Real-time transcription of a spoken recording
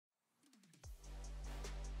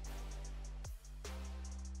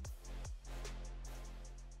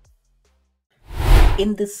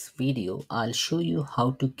In this video, I'll show you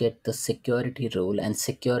how to get the security role and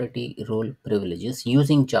security role privileges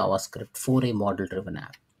using JavaScript for a model-driven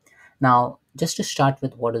app. Now, just to start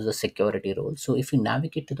with, what is a security role? So if you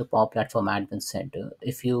navigate to the Power Platform Admin Center,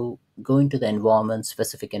 if you go into the environment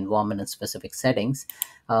and specific settings,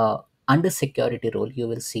 under security role, you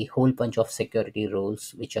will see whole bunch of security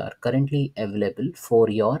roles which are currently available for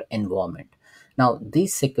your environment. Now,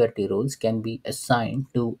 these security roles can be assigned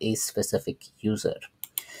to a specific user.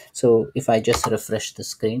 So if I just refresh the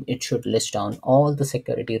screen, it should list down all the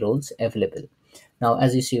security roles available. Now,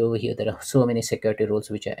 as you see over here, there are so many security roles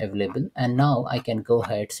which are available. And now I can go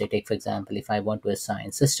ahead, say, take for example, if I want to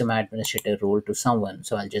assign system administrator role to someone.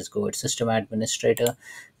 So I'll just go at system administrator,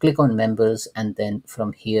 click on members, and then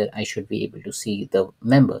from here, I should be able to see the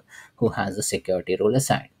member who has the security role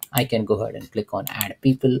assigned. I can go ahead and click on add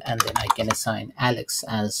people, and then I can assign Alex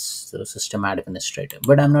as the system administrator.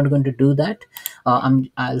 But I'm not going to do that.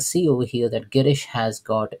 I'll see over here that Girish has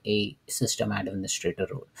got a system administrator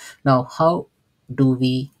role. Now, how do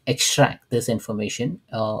we extract this information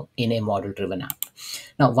in a model driven app?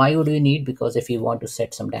 Now, why would we need? Because if you want to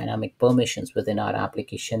set some dynamic permissions within our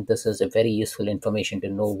application, this is a very useful information to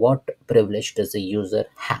know what privilege does the user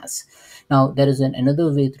has. Now, there is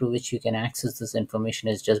another way through which you can access this information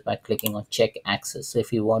is just by clicking on check access. So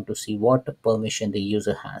if you want to see what permission the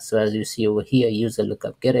user has. So as you see over here, user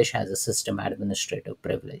lookup Girish has a system administrator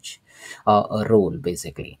privilege, a role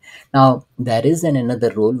basically. Now, there is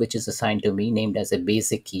another role which is assigned to me named as a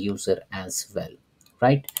basic user as well,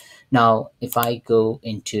 right? Now, if I go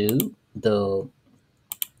into the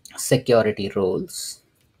security roles,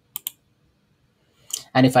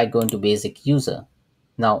 and if I go into basic user,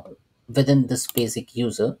 now within this basic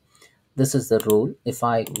user, this is the role. If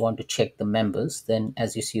I want to check the members, then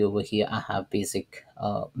as you see over here, I have basic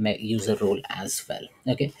user role as well.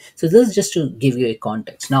 Okay, so this is just to give you a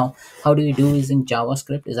context. Now, how do you do using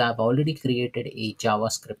JavaScript is I've already created a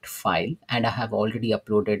JavaScript file and I have already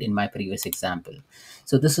uploaded in my previous example.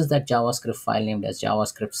 So this is that JavaScript file named as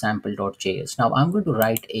javascript sample.js. Now I'm going to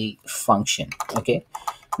write a function. Okay,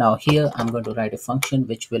 now here I'm going to write a function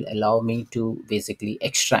which will allow me to basically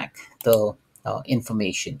extract the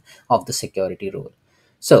information of the security role.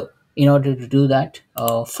 So in order to do that,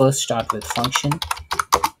 first start with function,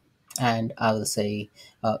 and I will say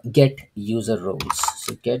get user roles.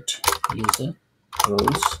 So get user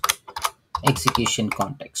roles execution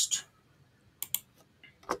context.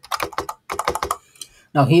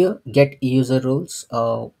 Now here get user roles,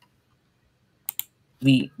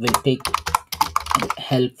 we will take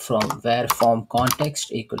help from where form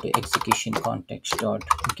context equal to execution context dot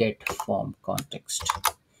get form context.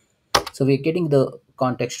 So we're getting the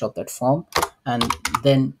context of that form, and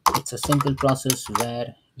then it's a simple process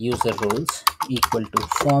where user roles equal to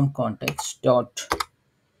form context dot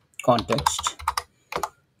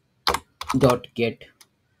get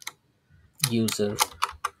user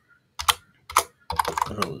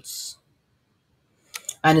roles,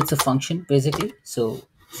 and it's a function basically. So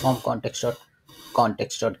form context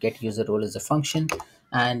dot get user role is a function,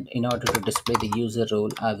 and in order to display the user role,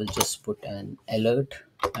 I will just put an alert,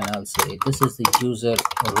 and I'll say this is the user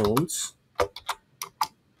roles,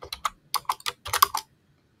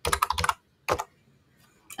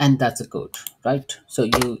 and that's a code, right? So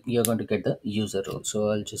you're going to get the user role. So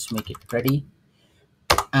I'll just make it ready,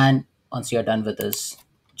 and once you're done with this,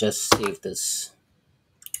 just save this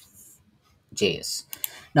JS.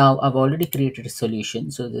 Now I've already created a solution.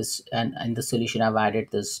 So this, and in the solution I've added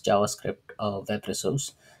this JavaScript web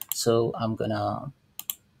resource. So I'm gonna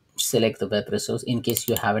select the web resource. In case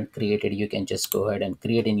you haven't created, you can just go ahead and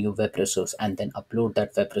create a new web resource and then upload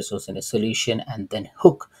that web resource in a solution, and then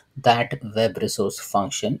hook that web resource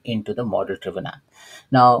function into the model driven app.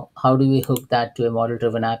 Now, how do we hook that to a model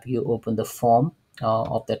driven app? You open the form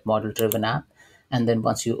of that model driven app, and then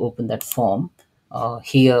once you open that form,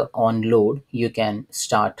 here on load, you can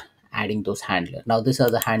start adding those handlers. Now these are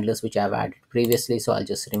the handlers which I've added previously, so I'll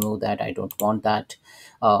just remove that. I don't want that.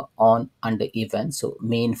 On under events, so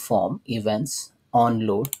main form events on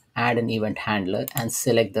load, add an event handler and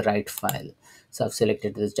select the right file. So I've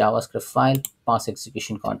selected this JavaScript file, pass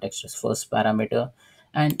execution context as first parameter,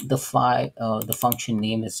 and the file the function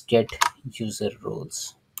name is get user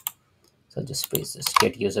roles. So I'll just paste this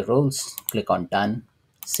get user roles, click on done,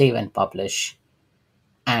 save and publish.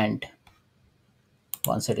 And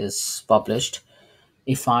once it is published,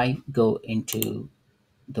 if I go into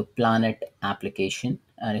the planet application,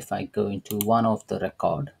 and if I go into one of the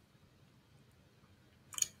record,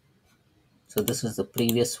 so this is the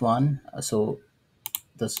previous one, so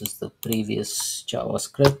this is the previous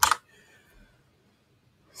JavaScript.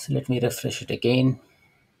 So let me refresh it again.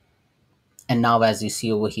 And now as you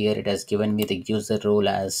see over here, it has given me the user role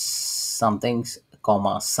as something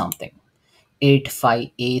comma something,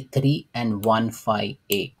 85A3 and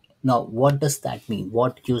 15A. Now, what does that mean?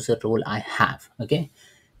 What user role I have? Okay.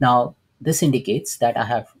 Now, this indicates that I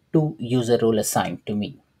have two user role assigned to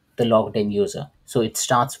me, the logged in user. So it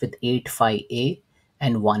starts with 85A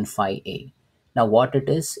and 15A. Now, what it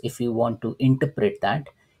is, if you want to interpret that,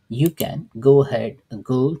 you can go ahead,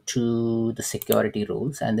 go to the security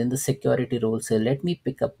roles, and then the security roles say, let me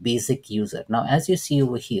pick up basic user. Now, as you see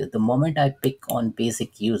over here, the moment I pick on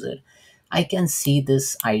basic user, I can see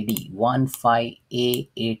this ID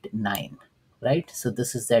 15A89, right? So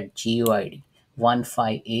this is that GUID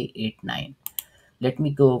 15A89. Let me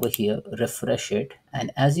go over here, refresh it,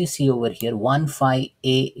 and as you see over here,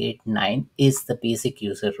 15A89 is the basic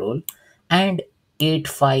user role, and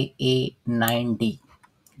 85A9D,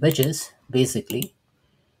 which is basically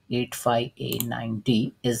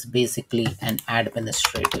 85A9D is basically an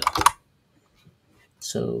administrator.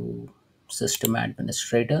 So system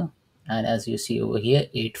administrator, and as you see over here,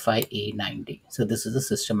 85A90. So this is the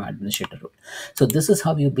system administrator role. So this is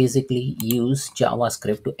how you basically use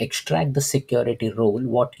JavaScript to extract the security role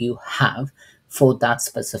what you have for that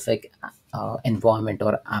specific environment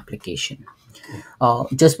or application.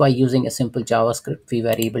 Just by using a simple JavaScript, we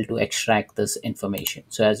were able to extract this information.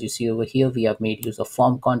 So as you see over here, we have made use of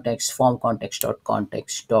form context dot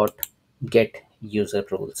context dot get user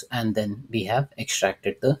roles, and then we have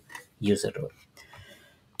extracted the user role.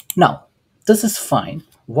 Now, this is fine.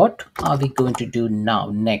 What are we going to do now?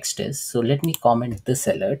 Next is, so let me comment this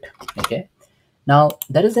alert. Okay. Now,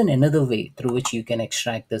 there is another way through which you can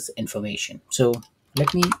extract this information. So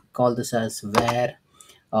let me call this as where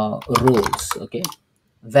roles. Okay.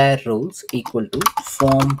 Where roles equal to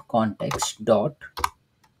form context dot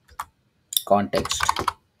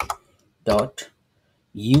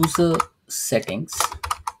user settings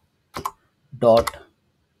dot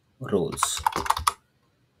roles.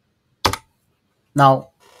 Now,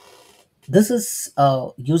 this is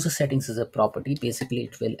user settings is a property. Basically,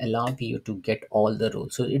 it will allow you to get all the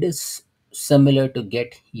roles. So it is similar to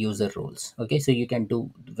get user roles. Okay, so you can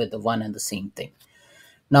do with the one and the same thing.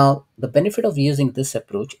 Now, the benefit of using this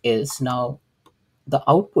approach is now the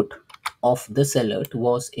output of this alert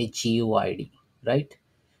was a GUID, right?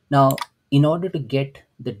 Now, in order to get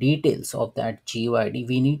the details of that GUID,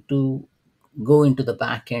 we need to go into the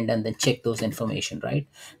backend and then check those information, right?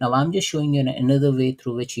 Now, I'm just showing you another way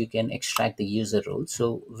through which you can extract the user roles.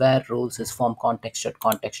 So where roles is form context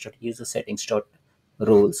dot user settings dot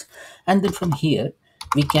roles, and then from here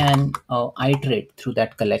we can iterate through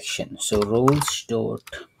that collection. So roles dot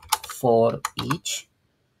for each,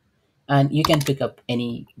 and you can pick up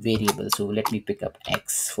any variable. So let me pick up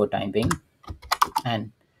x for time being,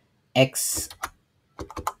 and x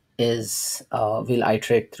is will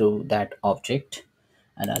iterate through that object,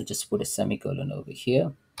 and I'll just put a semicolon over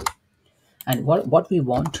here. And what we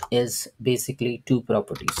want is basically two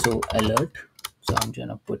properties. So alert, so I'm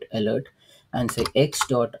gonna put alert and say x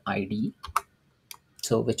dot id,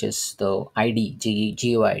 so which is the id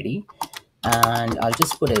GUID, and I'll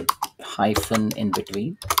just put a hyphen in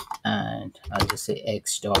between, and I'll just say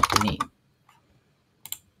x dot name.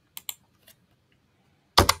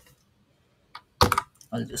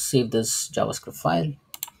 I'll just save this JavaScript file,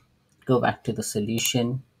 go back to the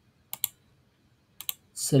solution,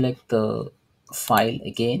 select the file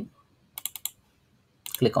again,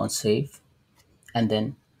 click on save, and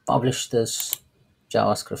then publish this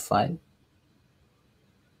JavaScript file.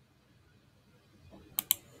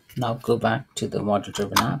 Now go back to the model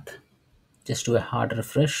driven app, just do a hard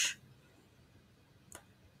refresh.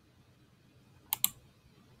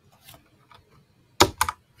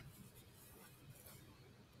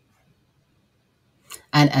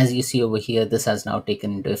 And as you see over here, this has now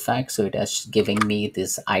taken into effect. So it has giving me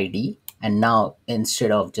this ID. And now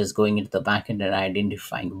instead of just going into the backend and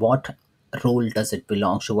identifying what role does it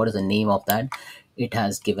belong to, what is the name of that, it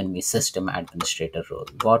has given me system administrator role.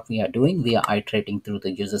 What we are doing, we are iterating through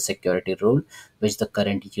the user security role, which the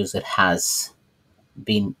current user has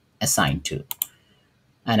been assigned to.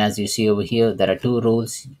 And as you see over here, there are two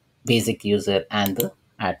roles, basic user and the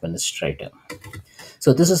administrator.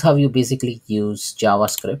 So this is how you basically use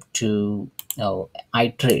JavaScript to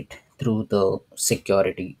iterate through the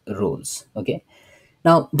security rules. Okay.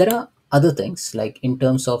 Now there are other things like in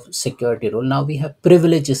terms of security role. Now we have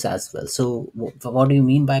privileges as well. So what do you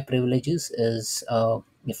mean by privileges? Is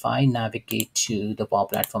if I navigate to the Power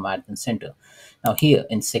Platform Admin Center, now here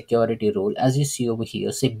in security role, as you see over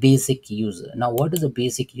here, say basic user. Now, what is a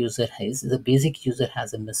basic user has? The basic user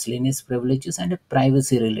has a miscellaneous privileges and a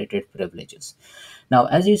privacy related privileges. Now,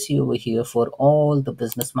 as you see over here, for all the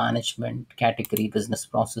business management category, business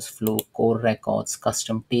process flow, core records,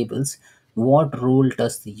 custom tables, what role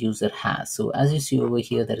does the user has? So as you see over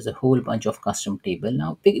here, there is a whole bunch of custom table.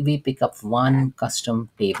 Now we pick up one custom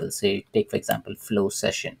table. Say take for example flow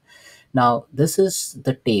session. Now this is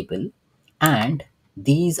the table, and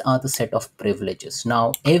these are the set of privileges.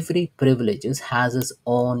 Now every privileges has its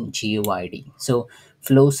own GUID. So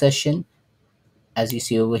flow session, as you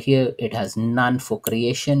see over here, it has none for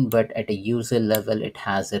creation, but at a user level it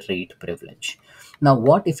has a read privilege. Now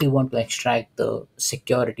what if we want to extract the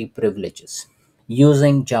security privileges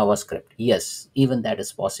using JavaScript? Yes, even that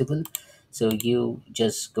is possible. So you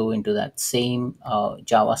just go into that same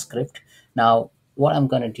JavaScript. Now what I'm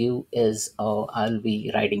going to do is I'll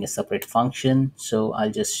be writing a separate function, so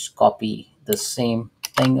I'll just copy the same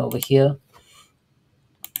thing over here,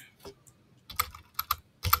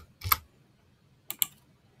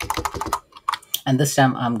 and this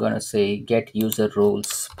time I'm going to say get user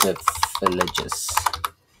roles privileges.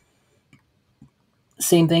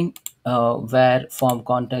 Same thing, where form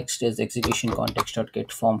context is execution context dot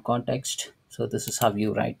get form context. So this is how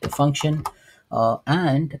you write the function.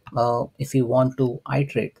 And if you want to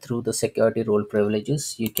iterate through the security role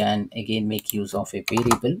privileges, you can again make use of a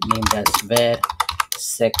variable named as where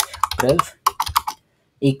sec priv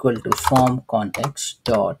equal to form context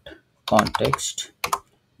dot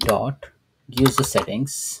user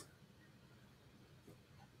settings,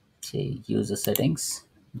 say user settings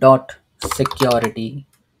dot security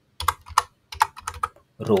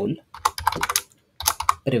role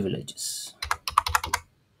privileges.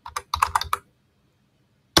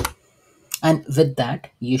 And with that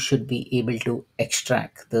you should be able to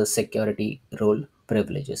extract the security role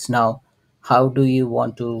privileges. Now how do you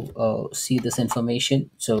want to see this information?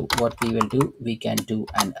 So what we will do, we can do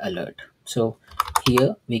an alert. So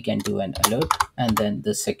here we can do an alert, and then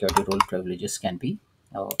the security role privileges can be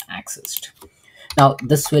accessed. Now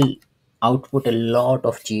this will output a lot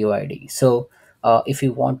of GUID. So if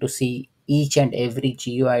you want to see each and every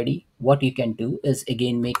GUID, what you can do is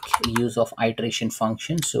again make use of iteration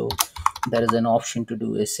function. So there is an option to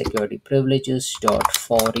do is security privileges dot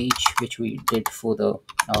for each, which we did for the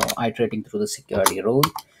iterating through the security role.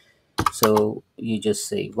 So you just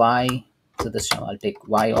say y. So this time I'll take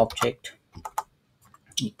y object.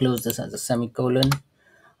 You close this as a semicolon,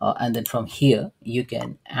 and then from here you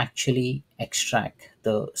can actually extract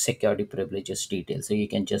the security privileges details. So you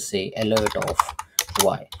can just say alert of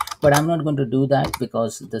y, but I'm not going to do that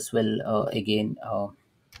because this will again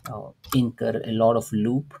incur a lot of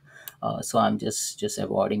loop. So I'm just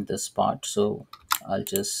avoiding this part. So I'll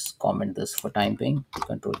just comment this for time being,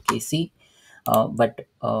 control KC. But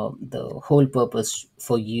the whole purpose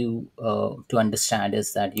for you to understand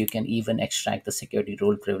is that you can even extract the security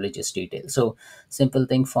role privileges detail. So simple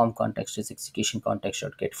thing, form context is execution context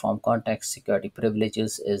dot get form context. Security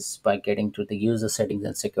privileges is by getting to the user settings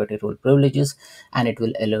and security role privileges, and it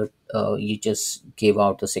will alert you just gave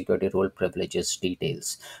out the security role privileges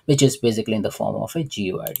details, which is basically in the form of a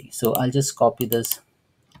GUID. So I'll just copy this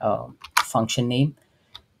function name,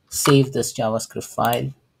 save this JavaScript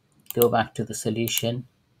file, go back to the solution,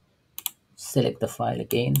 select the file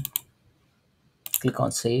again, click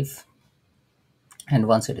on save, and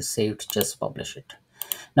once it is saved, just publish it.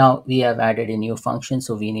 Now we have added a new function,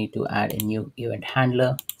 so we need to add a new event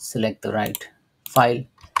handler. Select the right file,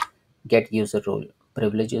 get user role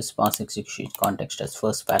privileges, pass execution context as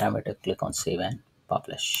first parameter, click on save and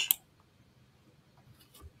publish.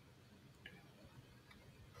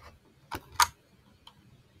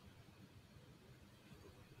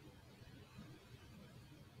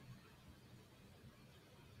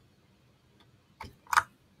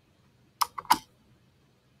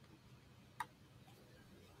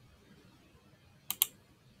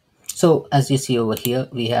 So as you see over here,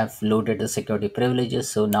 we have loaded the security privileges.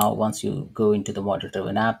 So now once you go into the model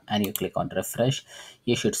driven app and you click on refresh,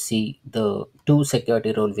 you should see the two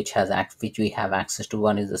security role which we have access to.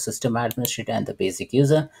 One is the system administrator and the basic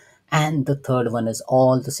user. And the third one is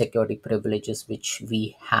all the security privileges which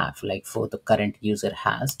we have, like for the current user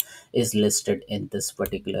has, is listed in this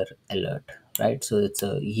particular alert, right? So it's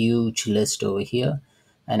a huge list over here.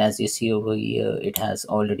 And as you see over here, it has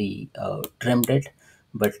already trimmed it,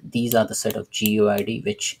 but these are the set of GUID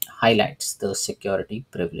which highlights the security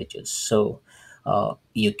privileges. So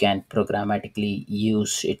you can programmatically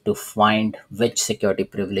use it to find which security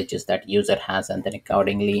privileges that user has, and then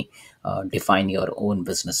accordingly define your own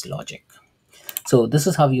business logic. So this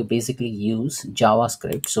is how you basically use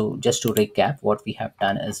JavaScript. So just to recap, what we have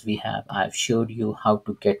done is I've showed you how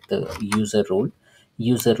to get the user role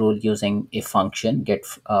using a function get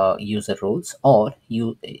user roles, or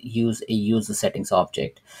you use a user settings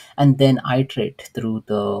object, and then iterate through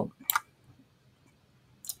the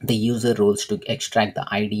user roles to extract the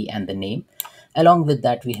ID and the name. Along with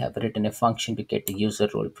that, we have written a function to get the user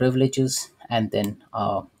role privileges, and then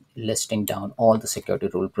listing down all the security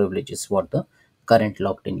role privileges what the current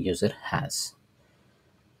logged in user has.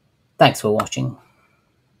 Thanks for watching.